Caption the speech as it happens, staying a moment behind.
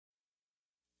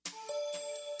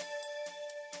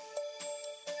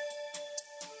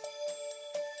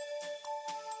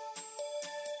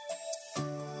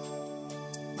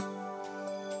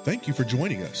Thank you for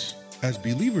joining us. As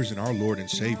believers in our Lord and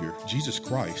Savior, Jesus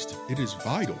Christ, it is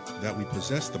vital that we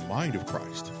possess the mind of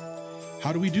Christ.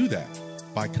 How do we do that?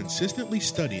 By consistently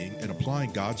studying and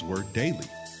applying God's Word daily.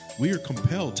 We are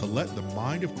compelled to let the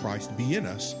mind of Christ be in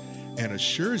us and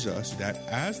assures us that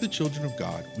as the children of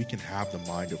God, we can have the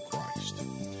mind of Christ.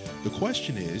 The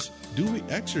question is, do we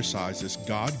exercise this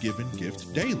God-given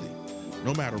gift daily?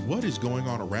 No matter what is going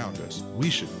on around us,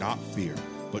 we should not fear,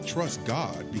 but trust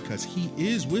God because He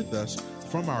is with us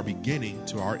from our beginning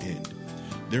to our end.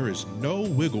 There is no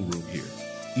wiggle room here.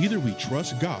 Either we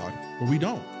trust God or we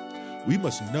don't. We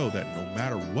must know that no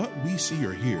matter what we see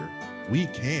or hear, we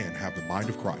can have the mind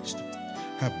of Christ.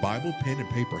 Have Bible, pen, and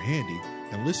paper handy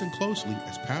and listen closely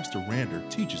as Pastor Rander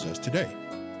teaches us today.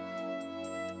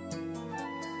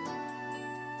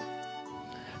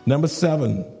 Number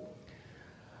 7,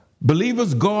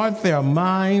 believers guard their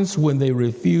minds when they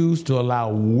refuse to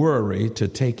allow worry to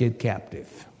take it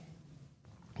captive.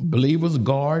 Believers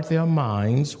guard their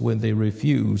minds when they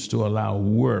refuse to allow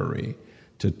worry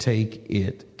to take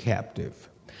it captive.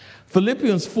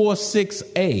 Philippians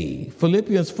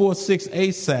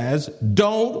 4:6a says,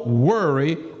 don't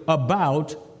worry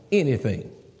about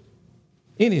anything.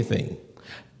 Anything.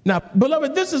 Now,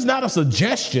 beloved, this is not a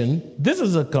suggestion. This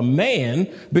is a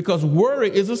command because worry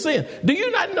is a sin. Do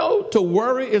you not know to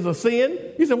worry is a sin?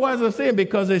 You said, why is it a sin?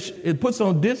 Because it puts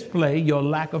on display your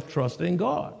lack of trust in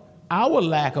God. Our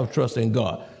lack of trust in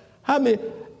God.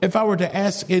 If I were to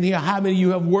ask in here, how many of you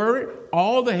have worried?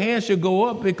 All the hands should go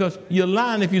up because you're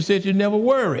lying if you said you never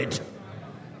worried.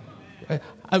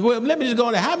 Well, let me just go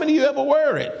on there. How many of you ever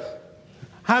worried?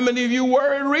 How many of you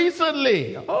worried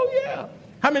recently? Oh, yeah.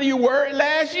 How many of you worried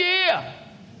last year?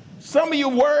 Some of you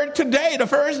worried today, the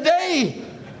first day.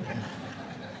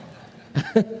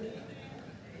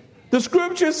 The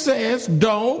scripture says,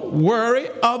 don't worry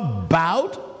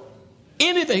about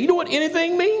anything. You know what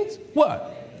anything means?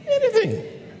 What?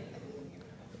 Anything.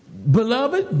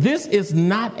 Beloved, this is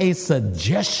not a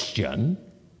suggestion.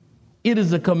 It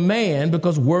is a command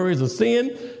because worry is a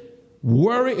sin.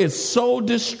 Worry is so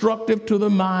destructive to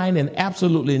the mind and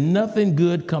absolutely nothing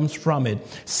good comes from it.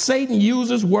 Satan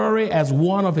uses worry as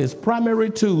one of his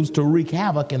primary tools to wreak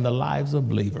havoc in the lives of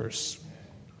believers.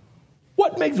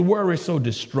 What makes worry so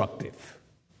destructive?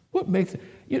 What makes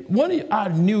it? One of our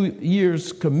New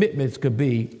Year's commitments could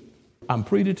be, I'm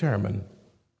predetermined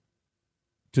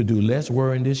to do less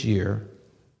worrying this year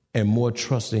and more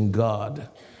trusting God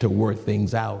to work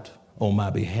things out on my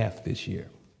behalf this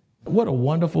year. What a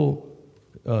wonderful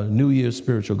New Year's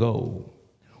spiritual goal.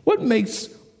 What makes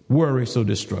worry so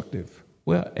destructive?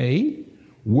 Well,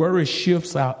 worry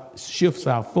shifts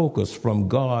our focus from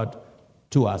God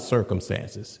to our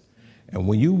circumstances. And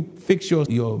when you fix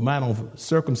your mind on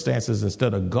circumstances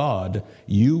instead of God,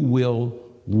 you will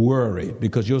worry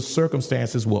because your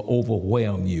circumstances will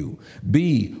overwhelm you.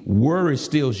 Worry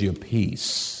steals your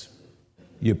peace.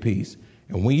 Your peace.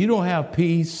 And when you don't have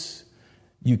peace,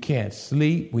 you can't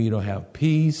sleep. When you don't have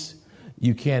peace,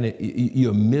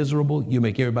 you're miserable. You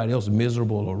make everybody else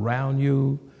miserable around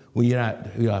you. When you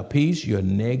have peace, you're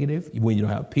negative. When you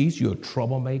don't have peace, you're a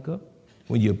troublemaker.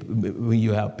 When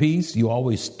you have peace, you're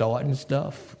always starting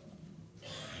stuff.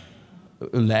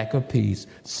 Lack of peace.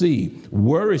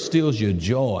 Worry steals your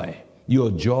joy. You're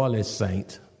a joyless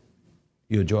saint.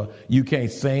 You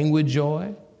can't sing with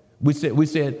joy. We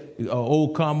said, oh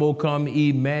come,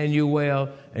 Emmanuel,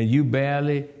 and you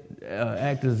barely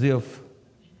act as if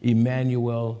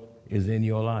Emmanuel is in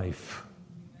your life.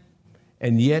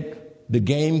 And yet the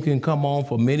game can come on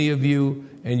for many of you,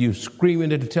 and you're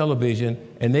screaming at the television,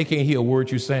 and they can't hear a word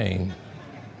you're saying.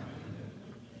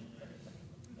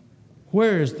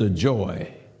 Where is the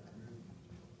joy?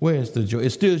 Where is the joy?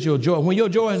 It steals your joy. When your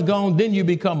joy is gone, then you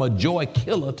become a joy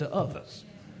killer to others.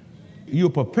 You're a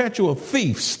perpetual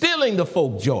thief, stealing the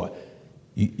folk joy.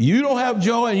 You don't have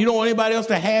joy and you don't want anybody else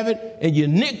to have it, and you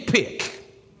nitpick.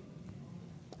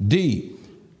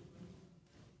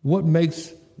 What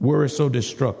makes worry so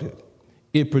destructive?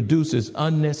 It produces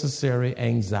unnecessary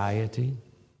anxiety.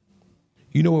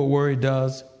 You know what worry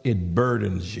does? It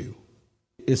burdens you.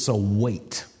 It's a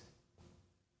weight.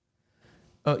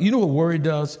 You know what worry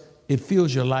does? It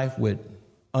fills your life with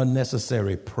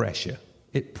unnecessary pressure.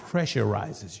 It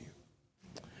pressurizes you.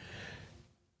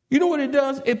 You know what it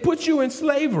does? It puts you in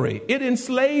slavery. It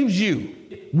enslaves you.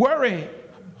 Worry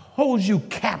holds you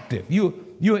captive.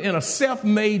 You're in a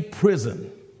self-made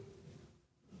prison.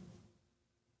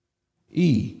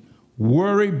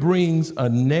 Worry brings a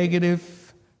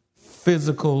negative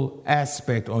physical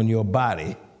aspect on your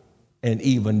body and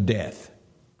even death.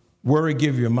 Worry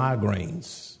gives you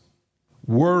migraines.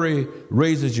 Worry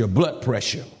raises your blood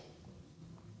pressure.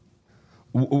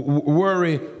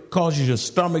 Worry causes your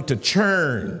stomach to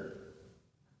churn.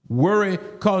 Worry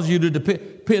causes you to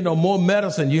depend on more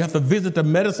medicine. You have to visit the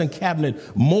medicine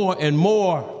cabinet more and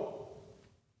more.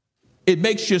 It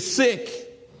makes you sick.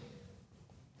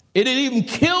 It'll even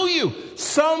kill you.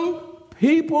 Some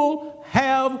people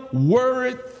have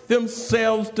worried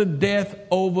themselves to death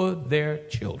over their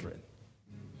children.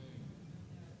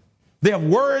 They have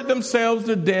worried themselves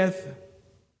to death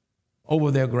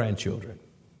over their grandchildren.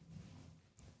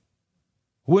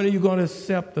 When are you going to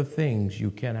accept the things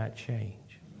you cannot change?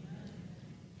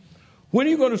 When are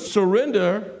you going to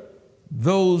surrender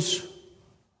those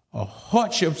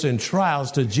hardships and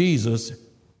trials to Jesus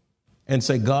and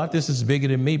say, God, this is bigger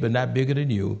than me, but not bigger than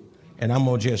you. And I'm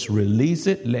going to just release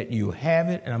it, let you have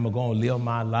it, and I'm going to live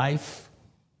my life?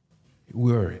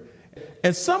 Worry.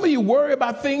 And some of you worry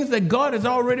about things that God has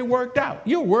already worked out.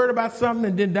 You're worried about something,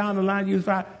 and then down the line you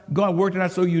find God worked it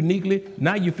out so uniquely.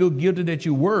 Now you feel guilty that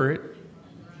you worried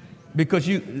because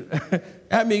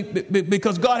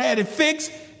because God had it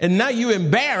fixed, and now you're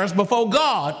embarrassed before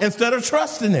God instead of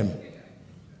trusting Him.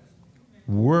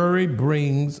 Worry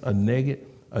brings a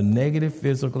negative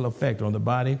physical effect on the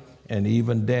body and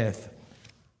even death.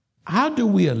 How do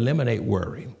we eliminate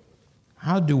worry?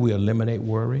 How do we eliminate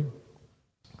worry?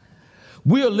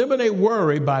 We eliminate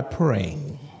worry by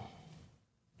praying.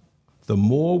 The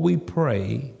more we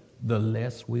pray, the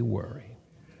less we worry.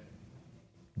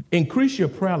 Increase your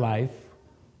prayer life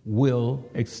will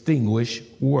extinguish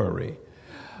worry.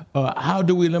 How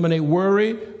do we eliminate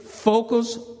worry?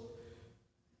 Focus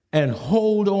and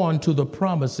hold on to the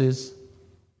promises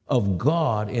of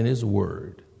God in His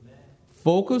Word.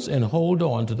 Focus and hold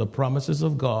on to the promises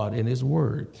of God in His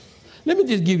Word. Let me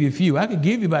just give you a few. I could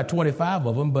give you about 25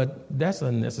 of them, but that's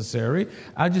unnecessary.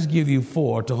 I'll just give you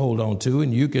 4 to hold on to,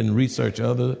 and you can research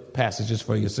other passages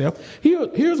for yourself.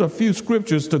 Here's a few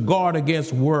scriptures to guard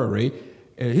against worry.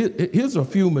 Here's a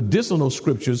few medicinal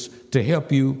scriptures to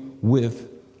help you with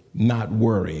not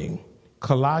worrying.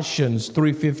 Colossians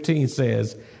 3:15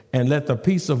 says, "And let the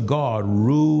peace of God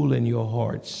rule in your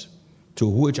hearts, to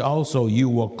which also you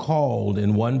were called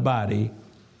in one body,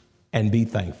 and be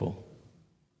thankful."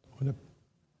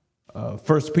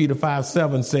 1 Peter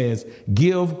 5:7 says,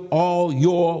 "Give all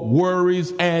your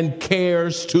worries and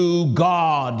cares to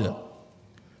God,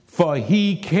 for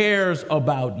He cares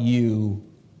about you."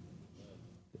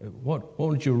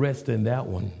 Won't you rest in that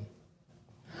one?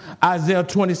 Isaiah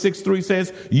 26:3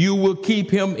 says, "You will keep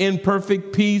him in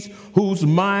perfect peace, whose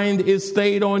mind is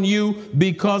stayed on you,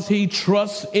 because he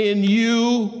trusts in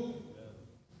you."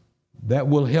 That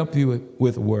will help you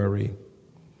with worry.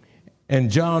 And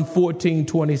John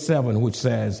 14:27, which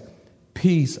says,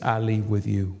 "Peace I leave with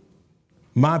you.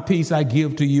 My peace I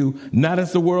give to you. Not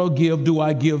as the world give, do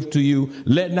I give to you.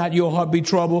 Let not your heart be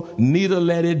troubled, neither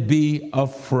let it be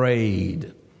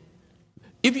afraid."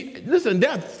 Listen, there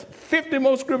are 50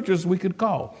 more scriptures we could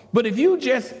call. But if you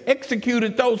just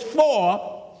executed those 4,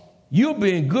 you'll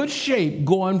be in good shape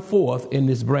going forth in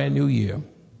this brand new year.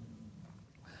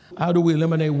 How do we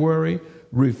eliminate worry?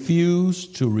 Refuse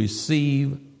to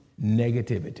receive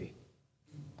negativity.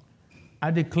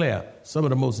 I declare some of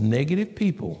the most negative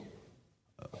people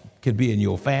could be in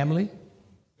your family,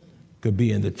 could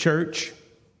be in the church,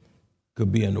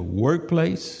 could be in the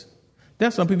workplace.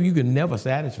 There's some people you can never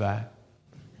satisfy.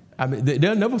 I mean,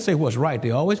 they'll never say what's right.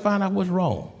 They always find out what's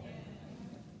wrong.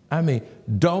 I mean,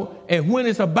 and when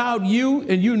it's about you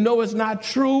and you know it's not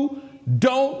true,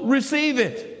 don't receive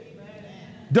it.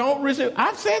 Don't receive.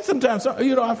 I've said sometimes,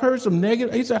 I've heard some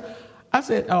negative. Negative. I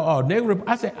said,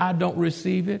 I don't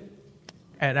receive it.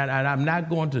 And I'm not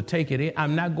going to take it in.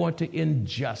 I'm not going to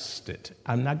ingest it.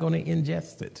 I'm not going to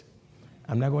ingest it.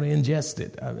 I'm not going to ingest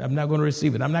it. I'm not going to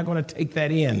receive it. I'm not going to take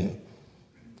that in.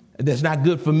 That's not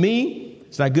good for me.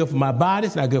 It's not good for my body.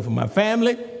 It's not good for my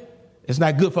family. It's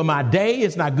not good for my day.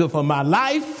 It's not good for my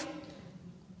life.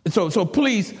 So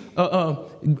please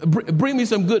bring me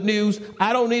some good news.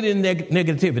 I don't need any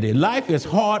negativity. Life is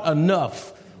hard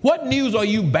enough. What news are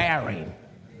you bearing?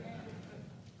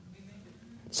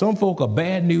 Some folk are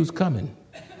bad news coming.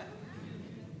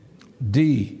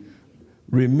 D,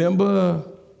 remember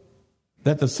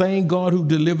that the same God who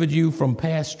delivered you from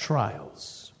past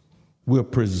trials will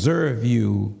preserve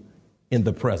you in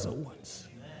the present ones.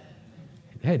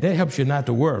 Hey, that helps you not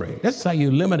to worry. This is how you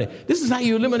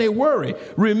eliminate worry.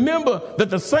 Remember that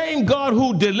the same God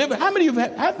who delivered. How many of you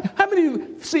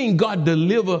have seen God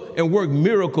deliver and work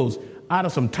miracles? out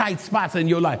of some tight spots in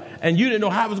your life, and you didn't know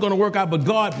how it was going to work out, but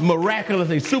God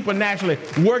miraculously, supernaturally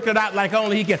worked it out like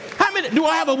only he can. How many, do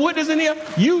I have a witness in here?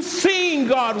 You seen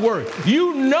God work.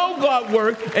 You know God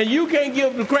work, and you can't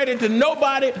give the credit to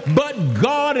nobody but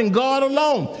God and God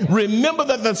alone. Remember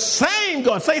that the same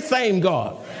God, say same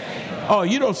God. Oh,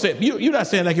 you don't say, you're not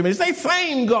saying it like you mean it. Say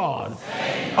same God.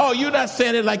 Oh, you're not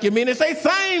saying it like you mean it. Say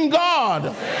same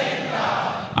God.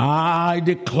 I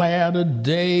declare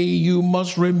today you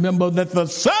must remember that the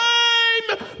same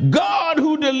God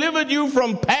who delivered you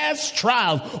from past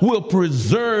trials will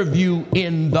preserve you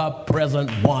in the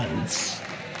present ones.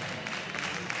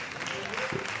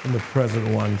 In the present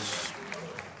ones.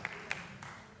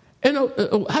 And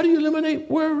how do you eliminate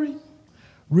worry?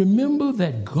 Remember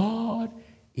that God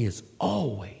is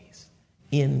always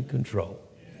in control.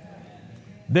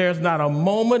 There's not a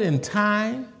moment in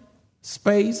time,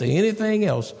 space, or anything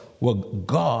else where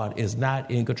God is not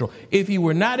in control. If he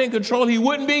were not in control, he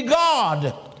wouldn't be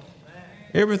God.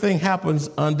 Everything happens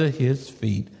under his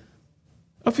feet.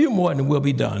 A few more and we'll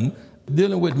be done.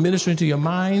 Dealing with ministering to your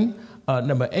mind.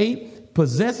 Number 8,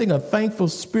 possessing a thankful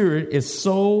spirit is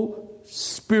so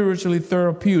spiritually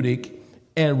therapeutic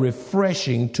and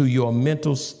refreshing to your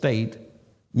mental state,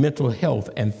 mental health,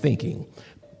 and thinking.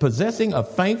 Possessing a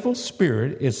thankful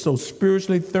spirit is so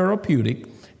spiritually therapeutic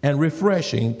and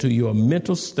refreshing to your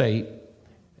mental state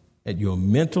and your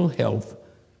mental health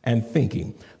and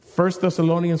thinking. 1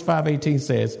 Thessalonians 5:18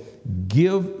 says,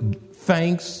 give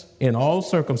thanks in all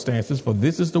circumstances, for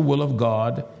this is the will of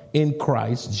God in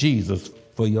Christ Jesus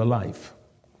for your life.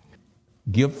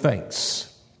 Give thanks.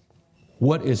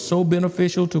 What is so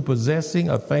beneficial to possessing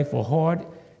a thankful heart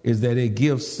is that it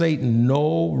gives Satan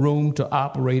no room to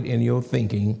operate in your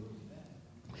thinking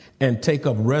and take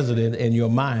up residence in your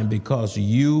mind, because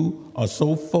you are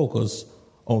so focused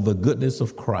on the goodness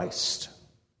of Christ.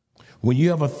 When you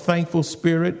have a thankful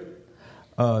spirit,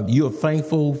 you're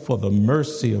thankful for the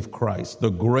mercy of Christ, the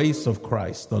grace of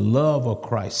Christ, the love of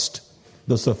Christ,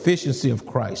 the sufficiency of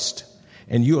Christ.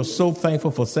 And you are so thankful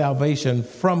for salvation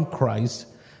from Christ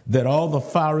that all the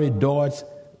fiery darts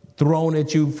thrown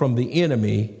at you from the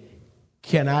enemy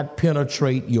cannot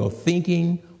penetrate your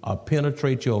thinking or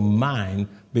penetrate your mind,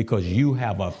 because you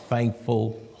have a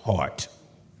thankful heart.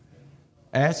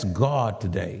 Ask God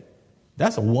today.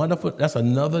 That's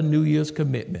another New Year's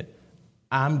commitment.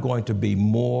 I'm going to be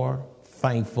more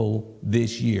thankful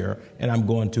this year, and I'm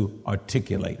going to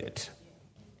articulate it.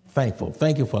 Thankful.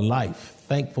 Thank you for life.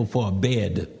 Thankful for a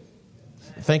bed.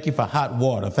 Thank you for hot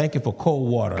water. Thank you for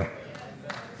cold water.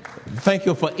 Thank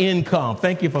you for income.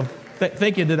 Thank you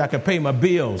that I can pay my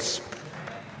bills.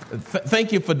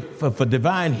 Thank you for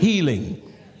divine healing,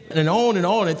 and on and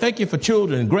on. And thank you for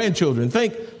children and grandchildren.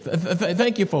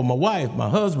 Thank you for my wife, my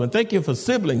husband. Thank you for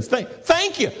siblings.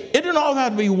 Thank you. It didn't all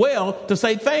have to be well to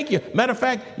say thank you. Matter of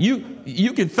fact,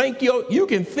 you can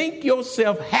think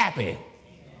yourself happy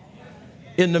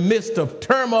in the midst of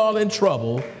turmoil and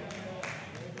trouble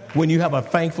when you have a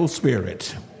thankful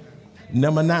spirit.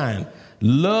 Number 9,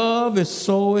 love is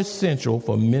so essential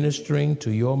for ministering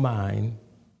to your mind.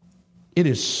 It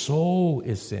is so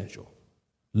essential.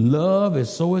 Love is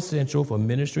so essential for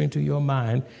ministering to your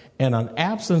mind, and an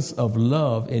absence of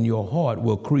love in your heart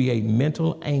will create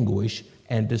mental anguish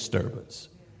and disturbance.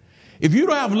 If you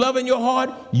don't have love in your heart,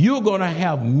 you're going to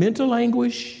have mental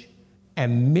anguish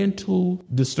and mental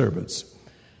disturbance.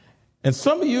 And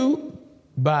some of you,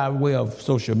 by way of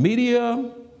social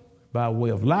media, by way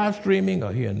of live streaming,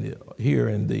 or here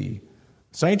in the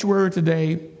sanctuary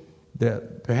today,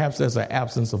 that perhaps there's an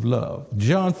absence of love.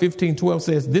 John 15:12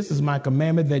 says, this is my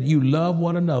commandment, that you love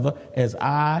one another as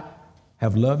I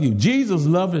have loved you. Jesus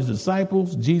loved his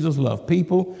disciples. Jesus loved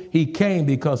people. He came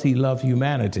because he loved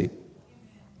humanity.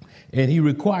 And he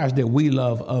requires that we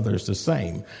love others the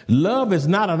same. Love is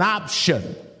not an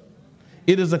option.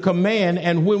 It is a command.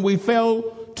 And when we fail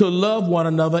to love one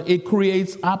another, it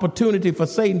creates opportunity for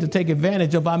Satan to take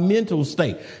advantage of our mental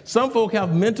state. Some folk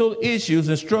have mental issues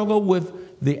and struggle with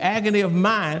the agony of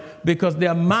mind because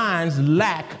their minds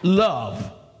lack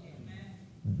love.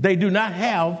 They do not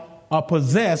have or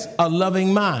possess a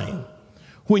loving mind.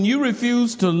 When you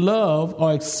refuse to love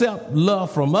or accept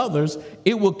love from others,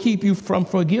 it will keep you from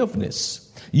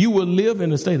forgiveness. You will live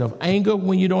in a state of anger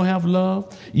when you don't have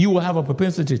love. You will have a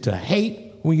propensity to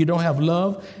hate when you don't have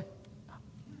love.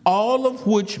 All of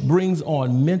which brings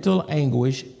on mental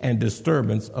anguish and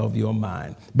disturbance of your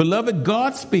mind. Beloved,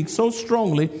 God speaks so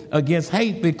strongly against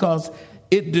hate because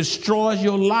it destroys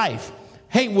your life.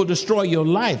 Hate will destroy your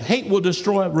life. Hate will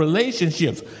destroy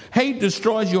relationships. Hate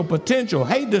destroys your potential.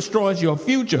 Hate destroys your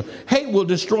future. Hate will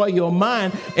destroy your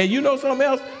mind. And you know something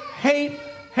else? Hate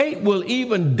Hate will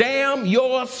even damn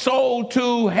your soul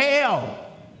to hell.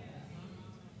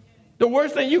 The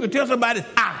worst thing you can tell somebody is,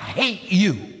 I hate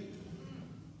you.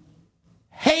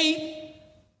 Hate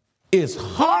is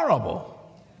horrible.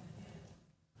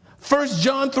 1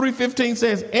 John 3:15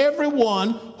 says,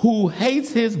 everyone who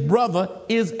hates his brother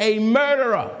is a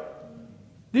murderer.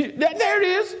 There it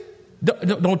is.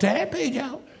 Don't tear that page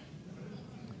out.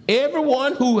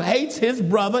 Everyone who hates his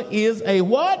brother is a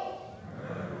what?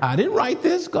 I didn't write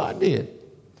this, God did.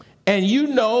 And you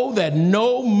know that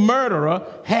no murderer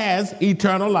has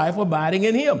eternal life abiding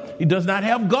in him. He does not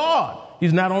have God.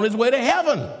 He's not on his way to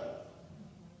heaven.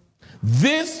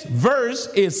 This verse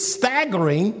is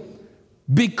staggering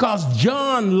because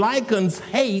John likens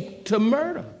hate to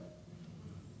murder.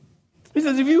 He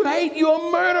says, if you hate, you're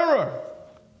a murderer.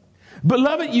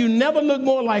 Beloved, you never look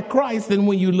more like Christ than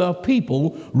when you love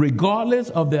people, regardless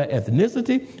of their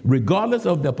ethnicity, regardless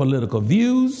of their political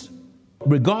views,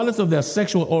 regardless of their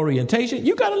sexual orientation.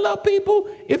 You got to love people.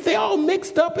 If they're all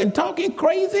mixed up and talking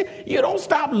crazy, you don't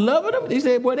stop loving them. They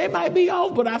say, well, they might be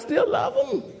off, but I still love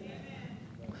them.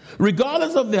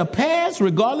 Regardless of their past,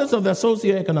 regardless of their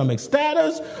socioeconomic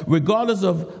status, regardless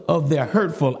of their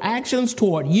hurtful actions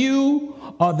toward you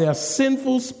or their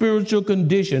sinful spiritual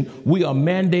condition, we are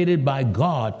mandated by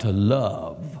God to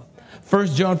love. 1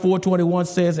 John 4:21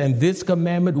 says, and this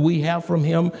commandment we have from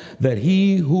him, that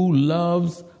he who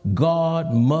loves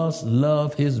God must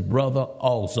love his brother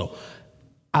also.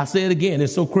 I say it again,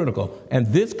 it's so critical. And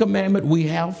this commandment we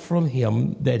have from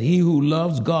him, that he who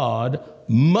loves God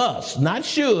must, not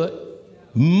should,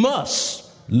 must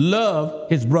love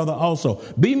his brother also.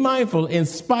 Be mindful, in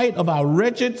spite of our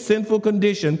wretched, sinful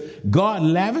condition, God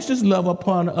lavished his love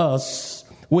upon us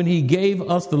when he gave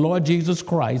us the Lord Jesus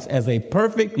Christ as a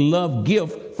perfect love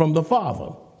gift from the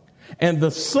Father. And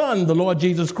the Son, the Lord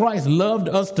Jesus Christ, loved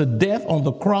us to death on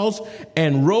the cross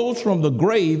and rose from the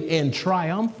grave in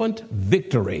triumphant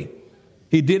victory.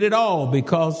 He did it all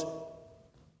because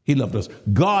he loved us.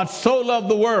 God so loved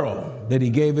the world that he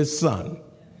gave his Son.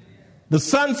 The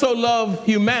Son so loved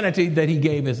humanity that he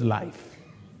gave his life.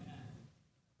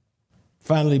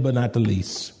 Finally, but not the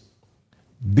least,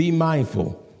 be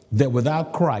mindful that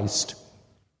without Christ,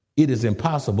 it is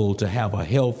impossible to have a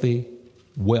healthy,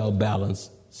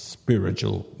 well-balanced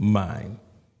spiritual mind.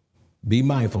 Be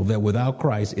mindful that without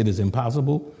Christ, it is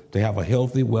impossible to have a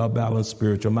healthy, well-balanced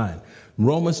spiritual mind.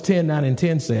 Romans 10:9 and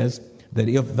 10 says that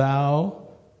if thou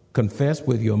confess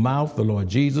with your mouth the Lord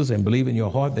Jesus and believe in your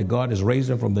heart that God has raised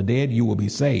him from the dead, you will be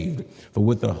saved. For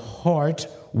with the heart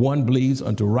one believes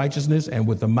unto righteousness, and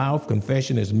with the mouth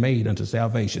confession is made unto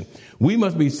salvation. We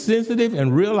must be sensitive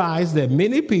and realize that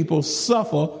many people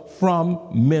suffer from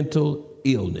mental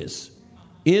illness.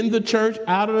 In the church,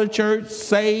 out of the church,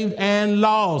 saved and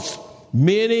lost.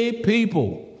 Many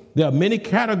people. There are many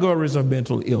categories of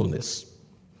mental illness.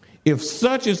 If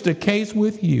such is the case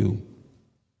with you,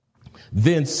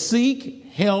 then seek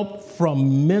help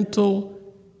from mental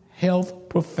health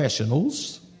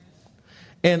professionals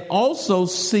and also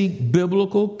seek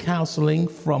biblical counseling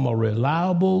from a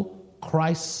reliable,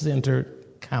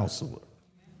 Christ-centered counselor.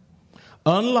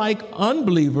 Unlike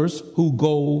unbelievers who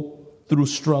go through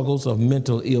struggles of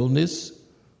mental illness,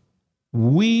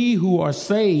 we who are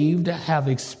saved have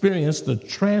experienced the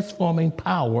transforming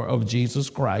power of Jesus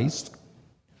Christ.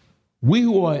 We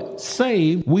who are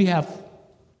saved,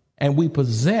 we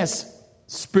possess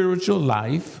spiritual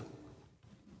life.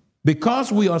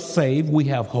 Because we are saved, we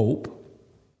have hope.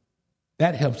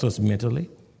 That helps us mentally.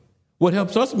 What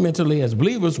helps us mentally as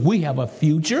believers, we have a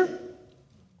future.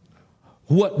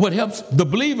 What helps the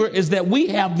believer is that we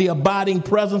have the abiding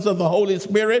presence of the Holy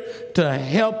Spirit to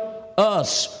help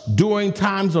us during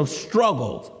times of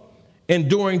struggle and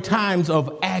during times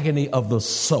of agony of the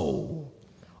soul,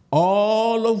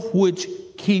 all of which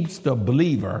keeps the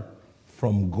believer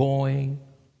from going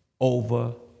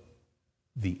over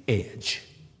the edge.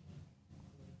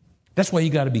 That's why you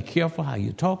got to be careful how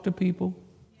you talk to people,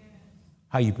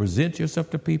 how you present yourself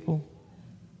to people,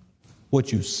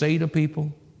 what you say to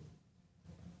people.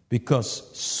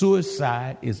 Because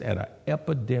suicide is at an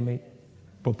epidemic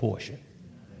proportion.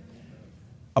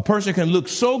 A person can look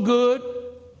so good.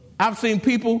 I've seen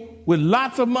people with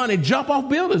lots of money jump off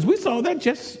buildings. We saw that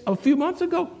just a few months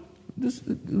ago.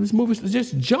 This movie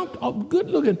just jumped off.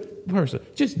 Good-looking person.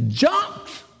 Just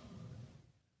jumped.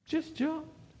 Just jumped.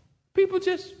 People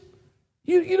just,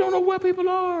 you don't know where people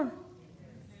are.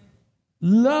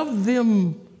 Love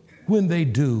them when they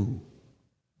do.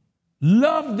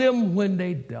 Love them when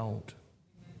they don't.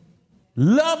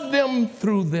 Love them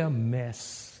through their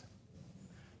mess.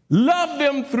 Love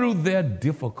them through their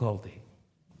difficulty.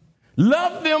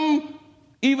 Love them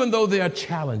even though they are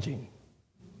challenging.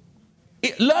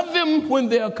 Love them when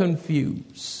they're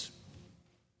confused.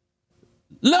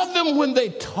 Love them when they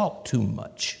talk too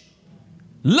much.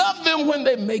 Love them when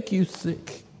they make you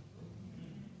sick.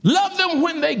 Love them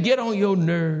when they get on your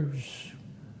nerves.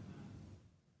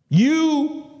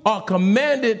 You are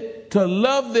commanded to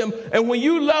love them. And when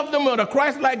you love them with a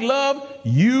Christ-like love,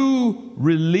 you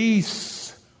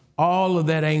release all of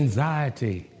that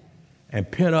anxiety and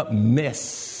pent-up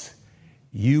mess.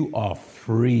 You are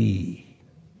free.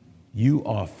 You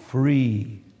are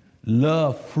free.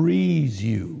 Love frees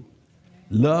you.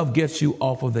 Love gets you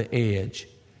off of the edge.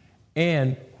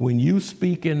 And when you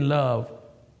speak in love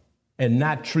and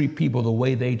not treat people the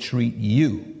way they treat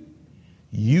you,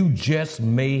 you just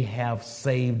may have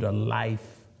saved a life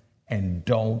and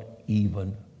don't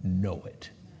even know it.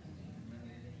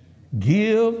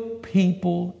 Give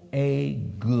people a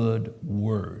good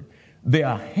word. They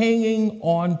are hanging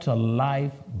on to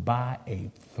life by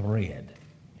a thread,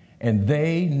 and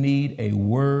they need a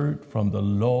word from the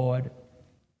Lord,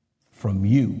 from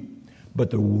you.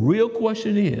 But the real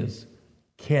question is,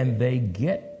 can they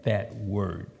get that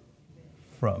word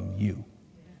from you?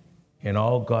 And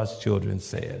all God's children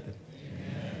said.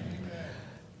 Amen.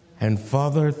 And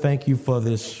Father, thank you for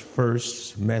this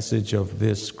first message of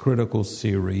this critical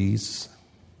series.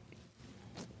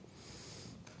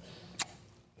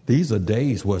 These are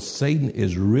days where Satan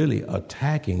is really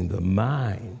attacking the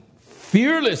mind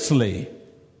fearlessly.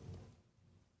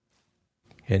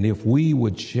 And if we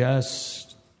would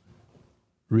just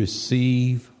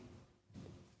receive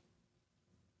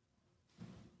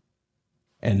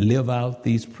and live out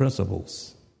these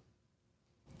principles,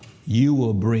 you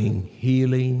will bring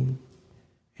healing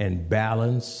and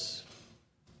balance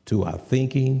to our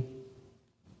thinking.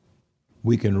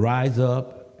 We can rise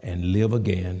up and live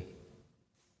again.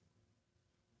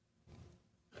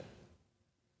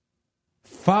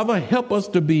 Father, help us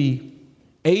to be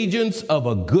agents of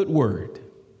a good word.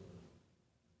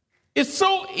 It's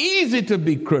so easy to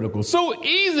be critical, so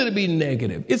easy to be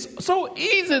negative. It's so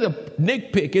easy to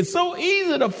nitpick. It's so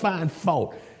easy to find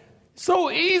fault.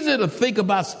 So easy to think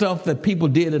about stuff that people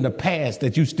did in the past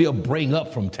that you still bring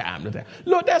up from time to time.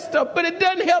 Lord, that stuff, but it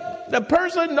doesn't help the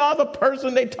person nor the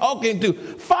person they're talking to.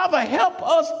 Father, help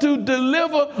us to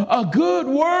deliver a good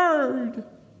word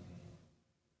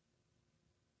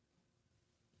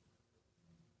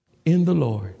in the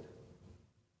Lord.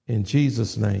 In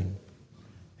Jesus' name.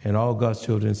 And all God's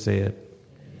children said,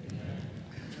 amen.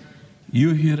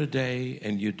 You're here today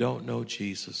and you don't know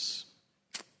Jesus.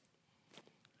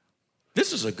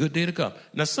 This is a good day to come.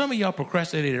 Now, some of y'all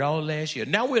procrastinated all last year.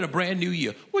 Now we're in a brand new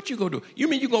year. What you going to do? You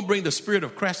mean you're going to bring the spirit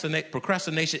of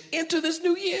procrastination into this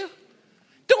new year?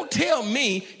 Don't tell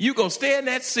me you're going to stay in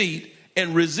that seat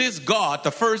and resist God the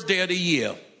first day of the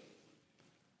year.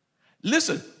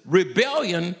 Listen,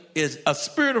 a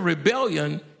spirit of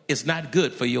rebellion is not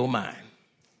good for your mind.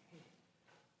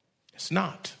 It's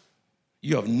not.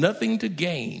 You have nothing to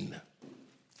gain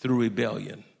through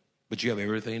rebellion, but you have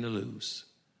everything to lose.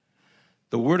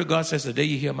 The word of God says, the day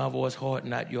you hear my voice, harden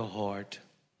not your heart.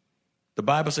 The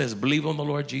Bible says, believe on the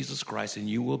Lord Jesus Christ and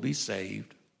you will be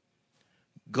saved.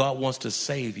 God wants to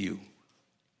save you.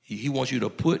 He wants you to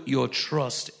put your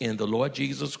trust in the Lord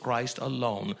Jesus Christ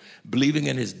alone, believing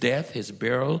in his death, his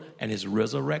burial, and his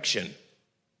resurrection.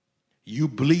 You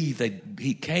believe that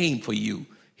he came for you.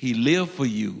 He lived for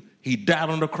you. He died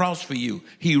on the cross for you.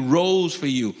 He rose for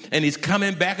you. And he's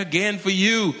coming back again for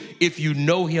you if you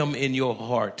know him in your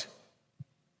heart.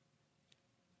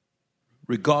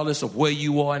 Regardless of where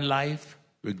you are in life,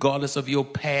 regardless of your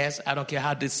past, I don't care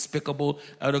how despicable,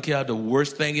 I don't care how the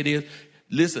worst thing it is.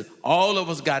 Listen, all of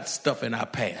us got stuff in our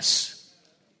past.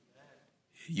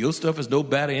 Your stuff is no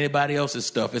better than anybody else's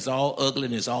stuff. It's all ugly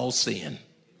and it's all sin.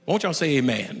 Won't y'all say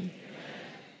amen? Amen.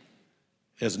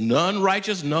 There's none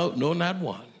righteous, no, not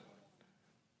one.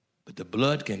 But the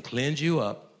blood can cleanse you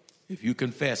up if you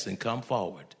confess and come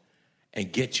forward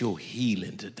and get your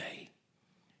healing today.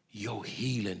 Your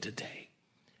healing today.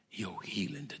 Your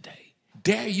healing today.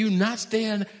 Dare you not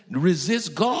stand,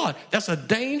 resist God. That's a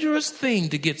dangerous thing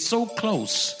to get so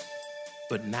close,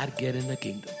 but not get in the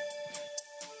kingdom.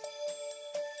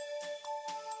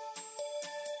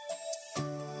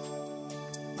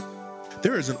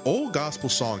 There is an old gospel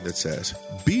song that says,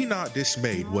 "Be not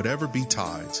dismayed, whatever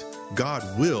betides,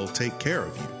 God will take care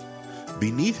of you.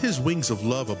 Beneath his wings of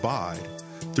love abide,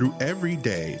 through every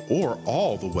day or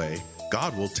all the way,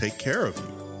 God will take care of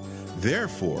you.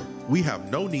 Therefore, we have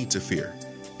no need to fear,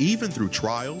 even through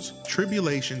trials,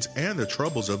 tribulations, and the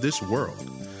troubles of this world.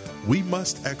 We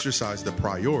must exercise the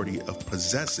priority of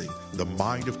possessing the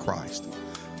mind of Christ.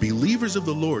 Believers of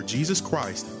the Lord Jesus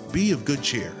Christ, be of good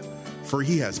cheer, for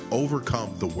he has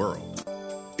overcome the world.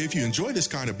 If you enjoy this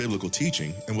kind of biblical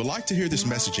teaching and would like to hear this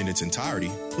message in its entirety,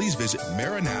 please visit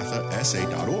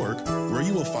MaranathaSA.org, where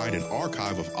you will find an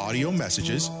archive of audio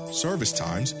messages, service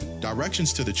times,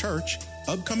 directions to the church,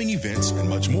 upcoming events, and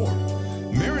much more.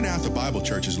 Maranatha Bible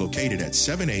Church is located at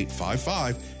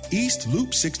 7855 East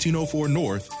Loop 1604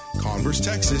 North, Converse,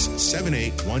 Texas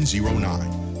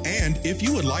 78109. And if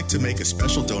you would like to make a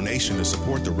special donation to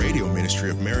support the radio ministry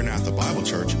of Maranatha Bible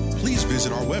Church, please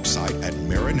visit our website at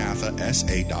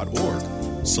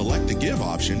MaranathaSA.org. Select the Give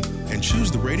option and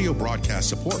choose the Radio Broadcast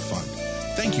Support Fund.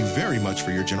 Thank you very much for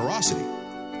your generosity.